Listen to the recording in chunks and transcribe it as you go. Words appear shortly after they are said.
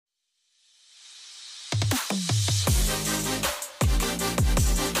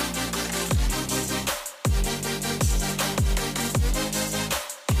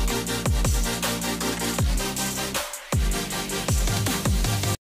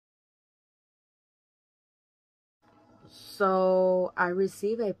So I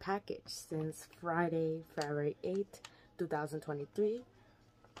received a package since Friday, February 8th, 2023,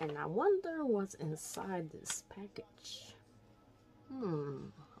 and I wonder what's inside this package.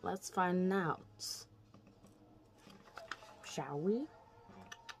 Let's find out. Shall we?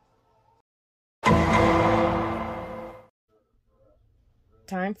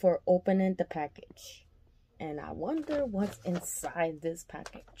 Time for opening the package. And I wonder what's inside this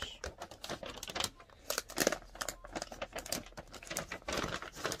package.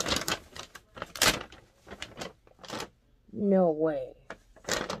 No way.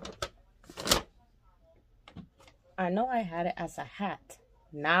 I know I had it as a hat.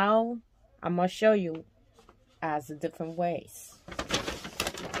 Now I'm gonna show you as different ways.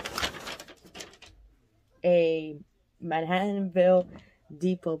 A Manhattanville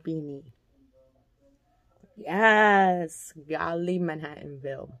Depot beanie. Yes, golly,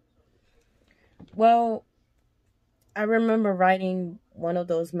 Manhattanville. Well, I remember riding one of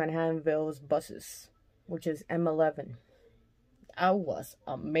those Manhattanville's buses, which is M11. That was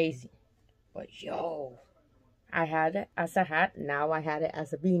amazing. But yo, I had it as a hat. Now I had it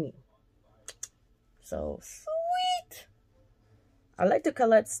as a beanie. So sweet. I like to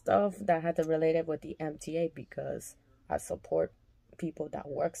collect stuff that had to relate it with the MTA because I support people that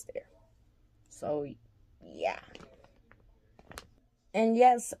works there. So yeah. And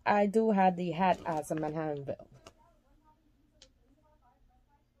yes, I do have the hat as a Manhattanville.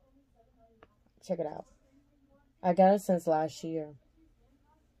 Check it out. I got it since last year.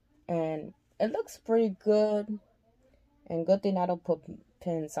 And it looks pretty good. And good thing I don't put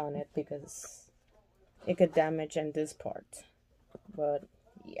pins on it because it could damage in this part. But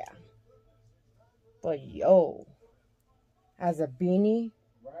yeah. But yo, as a beanie,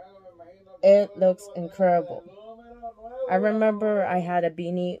 it looks incredible. I remember I had a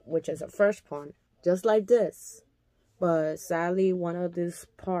beanie which is a fresh pawn, just like this. But sadly, one of this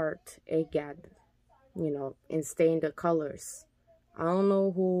part, it got, and stained the colors. I don't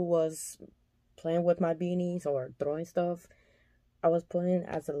know who was playing with my beanies or throwing stuff. I was putting it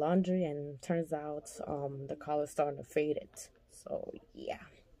as a laundry and turns out the color starting to fade it. So yeah.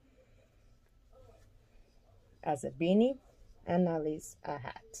 As a beanie and at least a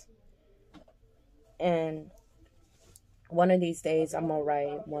hat. And one of these days I'm gonna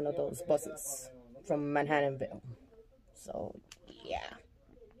ride one of those buses from Manhattanville. So yeah.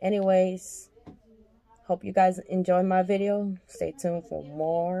 Anyways, hope you guys enjoyed my video. Stay tuned for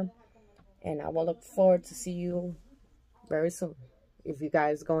more. And I will look forward to see you very soon if you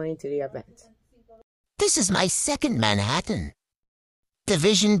guys going to the event. This is my second Manhattan.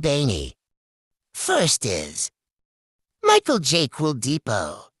 Division Beanie. First is Michael J. Quill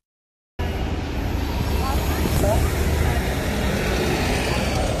Depot.